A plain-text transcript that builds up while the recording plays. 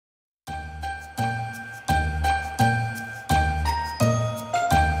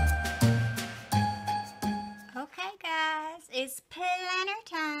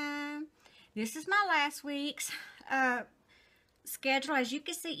This is my last week's schedule. As you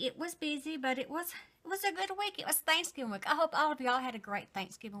can see, it was busy, but it was a good week. It was Thanksgiving week. I hope all of y'all had a great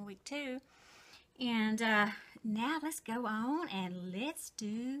Thanksgiving week too. And now let's go on and let's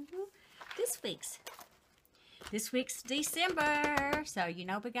do this week's. This week's December, so you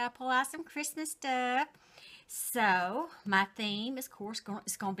know we gotta pull out some Christmas stuff. So my theme is, of course, going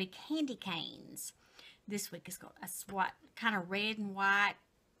to be candy canes. This week is going to what kind of red and white,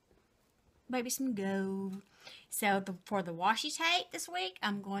 maybe some gold. So for the washi tape this week,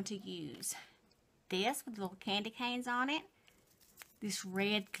 I'm going to use this with little candy canes on it. This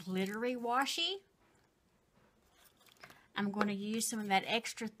red glittery washi. I'm going to use some of that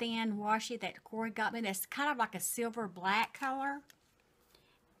extra thin washi that Corey got me. That's kind of like a silver black color.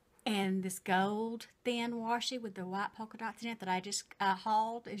 And this gold thin washi with the white polka dots in it that I just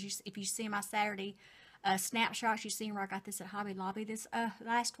hauled. If you see my Saturday snapshots, you see where I got this at Hobby Lobby this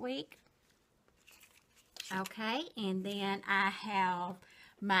last week. Okay, and then I have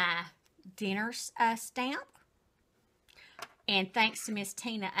my dinner stamp. And thanks to Miss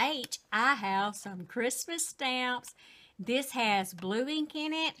Tina H, I have some Christmas stamps. This has blue ink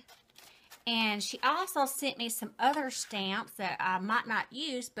in it. And she also sent me some other stamps that I might not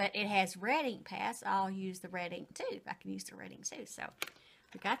use, but it has red ink pads. I'll use the red ink too. I can use the red ink too. So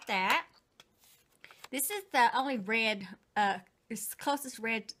we got that. This is the only red, it's the closest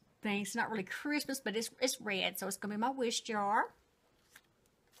red thing. It's not really Christmas, but it's red. So it's going to be my wish jar.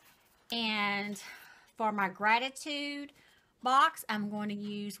 And for my gratitude box, I'm going to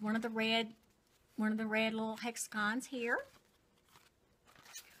use one of the red little hexagons here.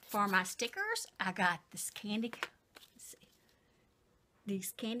 For my stickers, I got these candy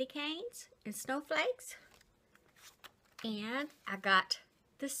canes and snowflakes. And I got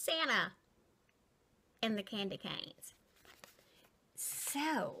the Santa and the candy canes.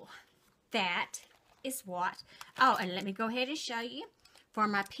 So, that is what. Oh, and let me go ahead and show you. For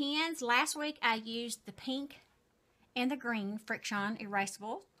my pens, last week I used the pink and the green Friction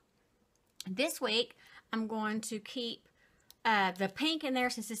erasable. This week, I'm going to keep the pink in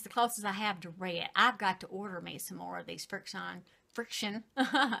there since it's the closest I have to red. I've got to order me some more of these friction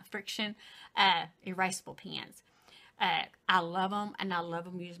erasable pens. I love them, and I love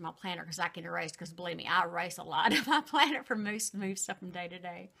them using my planner because I can erase, because believe me, I erase a lot of my planner for move stuff from day to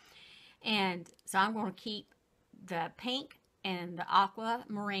day. And so I'm going to keep the pink and the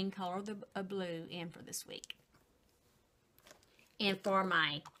aquamarine color, the blue, in for this week. And for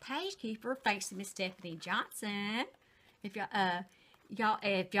my page keeper, thanks to Miss Stephanie Johnson, if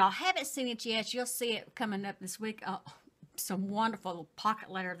y'all haven't seen it yet, you'll see it coming up this week. Some wonderful pocket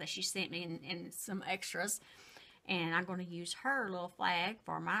letter that she sent me and some extras. And I'm going to use her little flag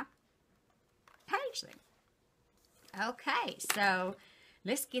for my page thing. Okay, so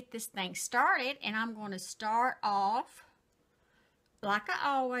let's get this thing started. And I'm going to start off like I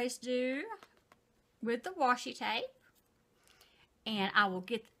always do with the washi tape. And I will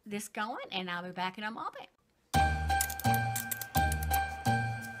get this going, and I'll be back in a moment.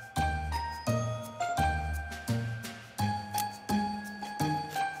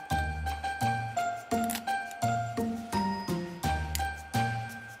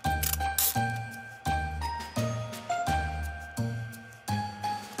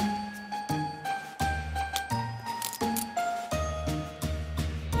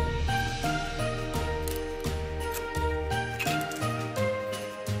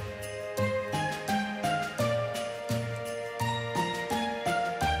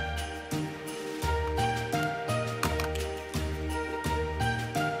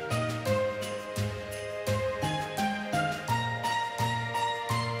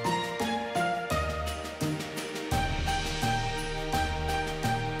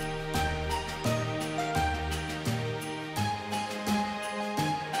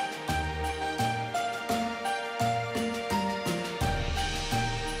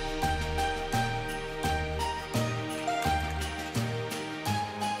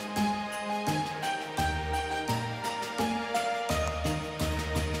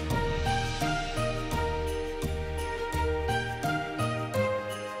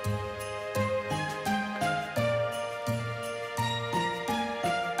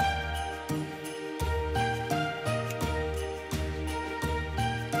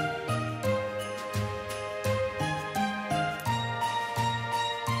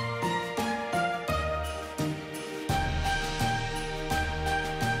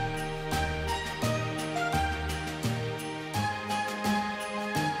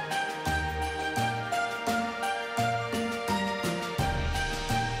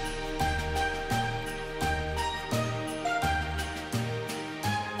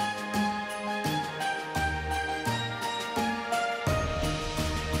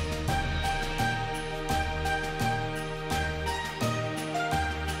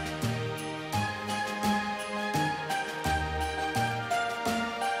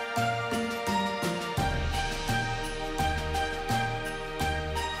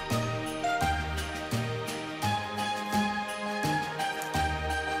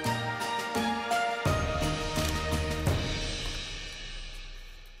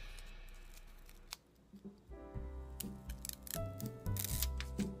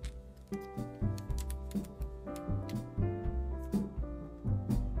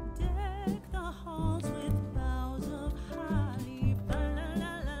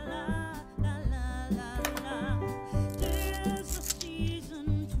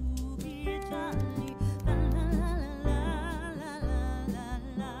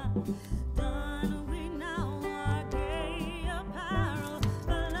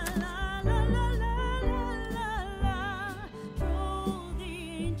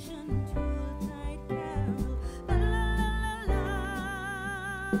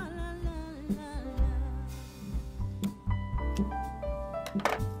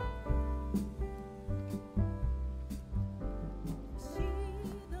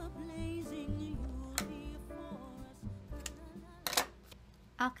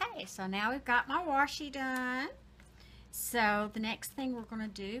 Okay, so now we've got my washi done. So the next thing we're going to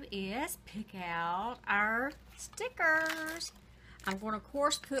do is pick out our stickers. I'm going to, of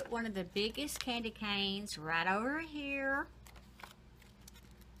course, put one of the biggest candy canes right over here.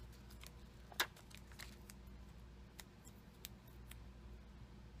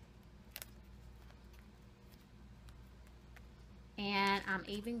 And I'm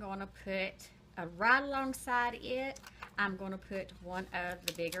even going to put, right alongside it, I'm going to put one of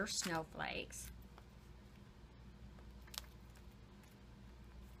the bigger snowflakes.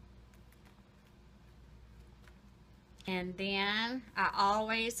 And then I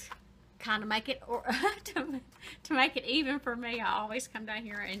always kind of make it, or to make it even for me, I always come down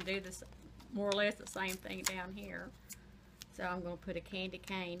here and do this more or less the same thing down here. So I'm going to put a candy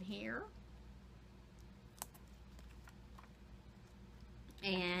cane here.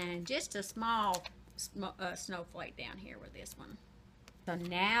 And just a small snowflake down here with this one. So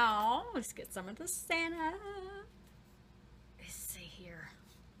now let's get some of the Santa. Let's see here.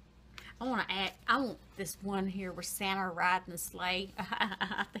 I want this one here with Santa riding the sleigh.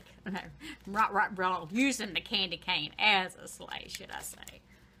 I think I'm right, using the candy cane as a sleigh, should I say.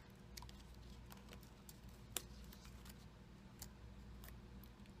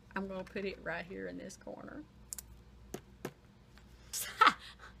 I'm going to put it right here in this corner.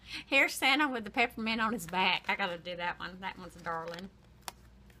 Here's Santa with the peppermint on his back. I gotta do that one. That one's a darling.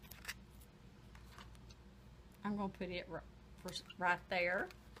 I'm gonna put it right there.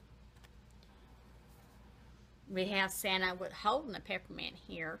 We have Santa holding the peppermint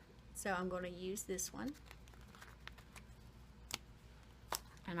here, so I'm going to use this one.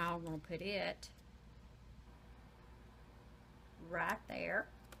 And I'm going to put it right there.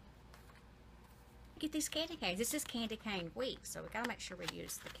 Get these candy canes. This is candy cane week, so we got to make sure we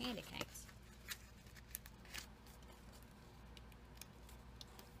use the candy canes.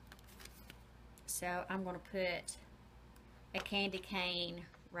 So I'm going to put a candy cane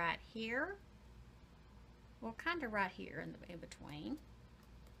right here. Well, kind of right here in between.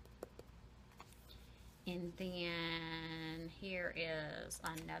 And then here is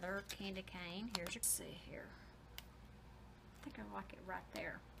another candy cane. Here's, let's see here. I think I like it right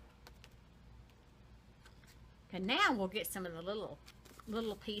there. And now we'll get some of the little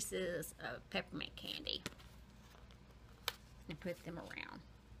pieces of peppermint candy and put them around.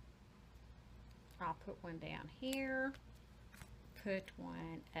 I'll put one down here, put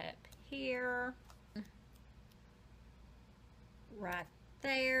one up here, right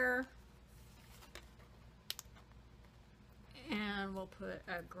there, and we'll put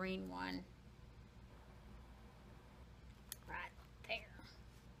a green one right there.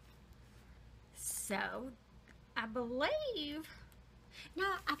 So I believe, no,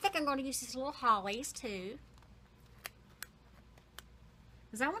 I think I'm going to use these little hollies too,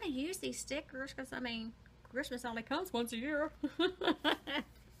 because I want to use these stickers, because I mean Christmas only comes once a year.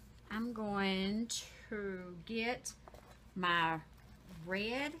 I'm going to get my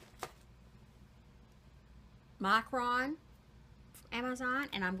red micron from Amazon,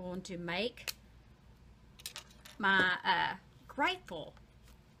 and I'm going to make my grateful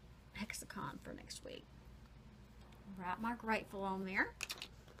hexagon for next week. Write my grateful on there.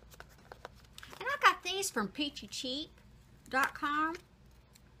 And I got these from peachycheap.com.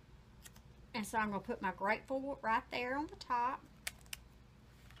 And so I'm going to put my grateful right there on the top,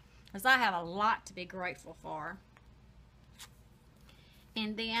 because I have a lot to be grateful for.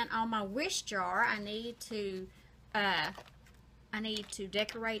 And then on my wish jar, I need to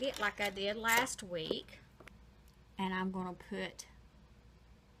decorate it like I did last week. And I'm going to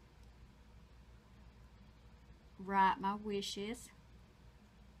write my wishes.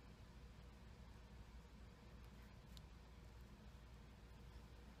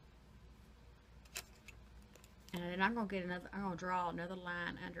 And then I'm going to draw another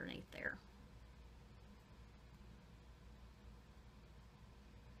line underneath there.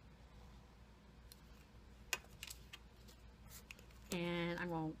 And I'm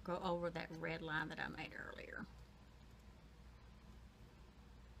going to go over that red line that I made earlier.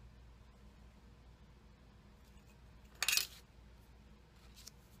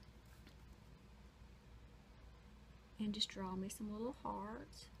 And just draw me some little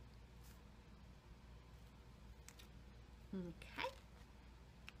hearts. Okay.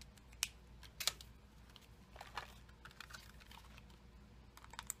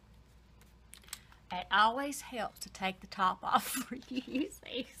 It always helps to take the top off before you use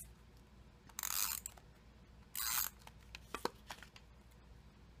these.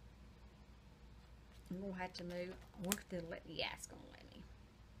 I'm going to have to move. I wonder if they'll let me. Yeah, it's going to let me.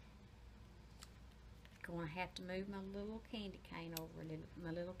 going to have to move my little candy cane over,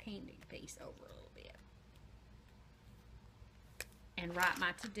 my little candy piece over a little bit. And write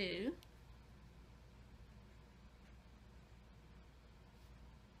my to-do.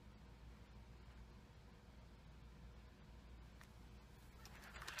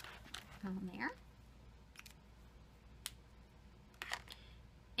 On there.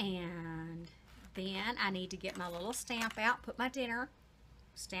 And then I need to get my little stamp out, put my dinner,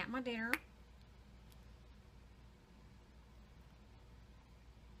 stamp my dinner.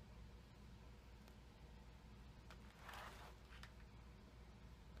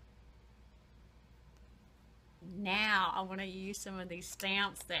 Now I want to use some of these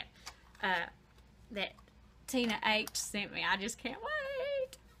stamps that Tina H sent me. I just can't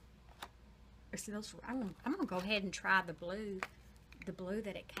wait. See those? I'm gonna go ahead and try the blue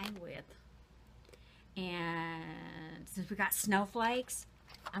that it came with. And since we got snowflakes,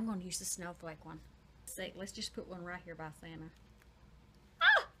 I'm gonna use the snowflake one. See, let's just put one right here by Santa.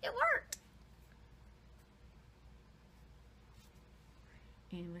 Oh, it worked.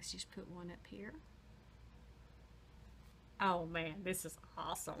 And let's just put one up here. Oh man, this is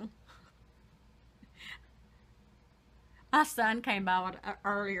awesome. My son came by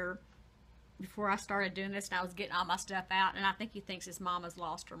earlier before I started doing this, and I was getting all my stuff out, and I think he thinks his mama's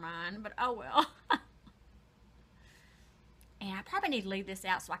lost her mind, but oh well. And I probably need to leave this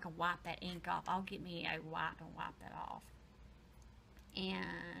out so I can wipe that ink off. I'll get me a wipe and wipe that off.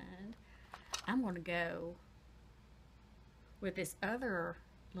 And I'm going to go with this other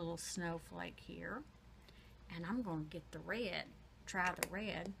little snowflake here, and I'm going to get the red, try the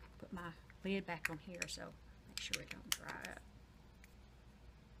red, put my lid back on here so make sure it don't dry up.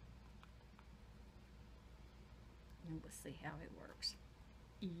 And we'll see how it works.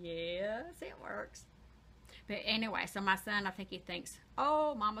 Yes, it works. But anyway, so my son, I think he thinks,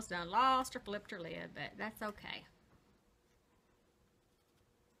 oh, Mama's done lost or flipped her lid, but that's okay.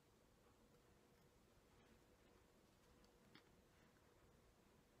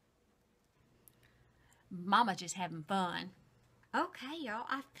 Mama just having fun. Okay, y'all,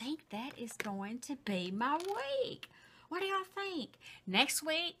 I think that is going to be my week. What do y'all think? Next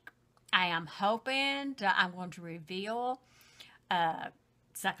week, I am hoping I'm going to reveal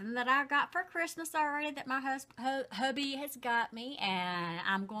something that I got for Christmas already that my hubby has got me, and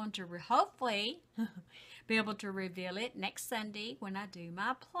I'm going to hopefully be able to reveal it next Sunday when I do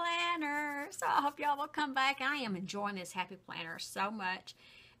my planner. So I hope y'all will come back. I am enjoying this happy planner so much,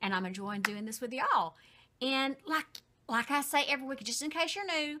 and I'm enjoying doing this with y'all. And like I say every week, just in case you're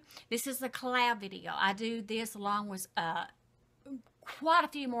new, this is the collab video. I do this along with quite a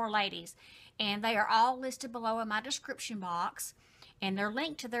few more ladies, and they are all listed below in my description box, and their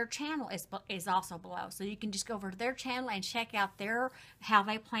link to their channel is also below, so you can just go over to their channel and check out how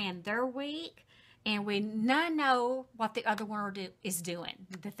they plan their week, and we none know what the other one is doing,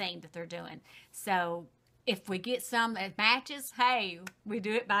 the thing that they're doing. So if we get some that matches, hey, we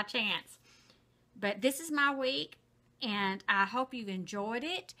do it by chance. But this is my week, and I hope you've enjoyed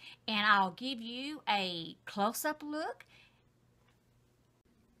it, and I'll give you a close-up look.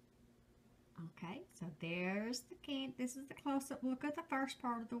 Okay, so there's this is the close-up look of the first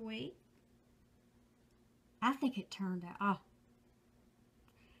part of the week. I think it turned out, oh.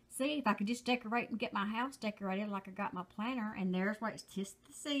 See, if I could just decorate and get my house decorated like I got my planner, and there's where it's just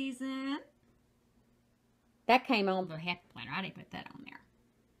the season. That came on the happy planner. I didn't put that on there.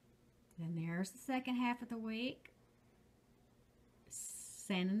 Then there's the second half of the week.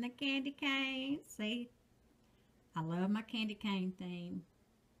 Santa and the candy cane. See, I love my candy cane theme.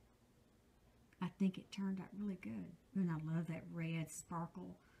 I think it turned out really good. And I love that red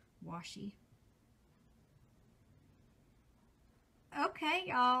sparkle washi. Okay,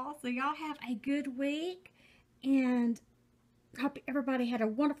 y'all. So y'all have a good week. And hope everybody had a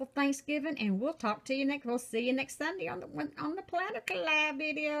wonderful Thanksgiving. And we'll talk to you next. We'll see you next Sunday on the Planner Collab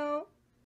video.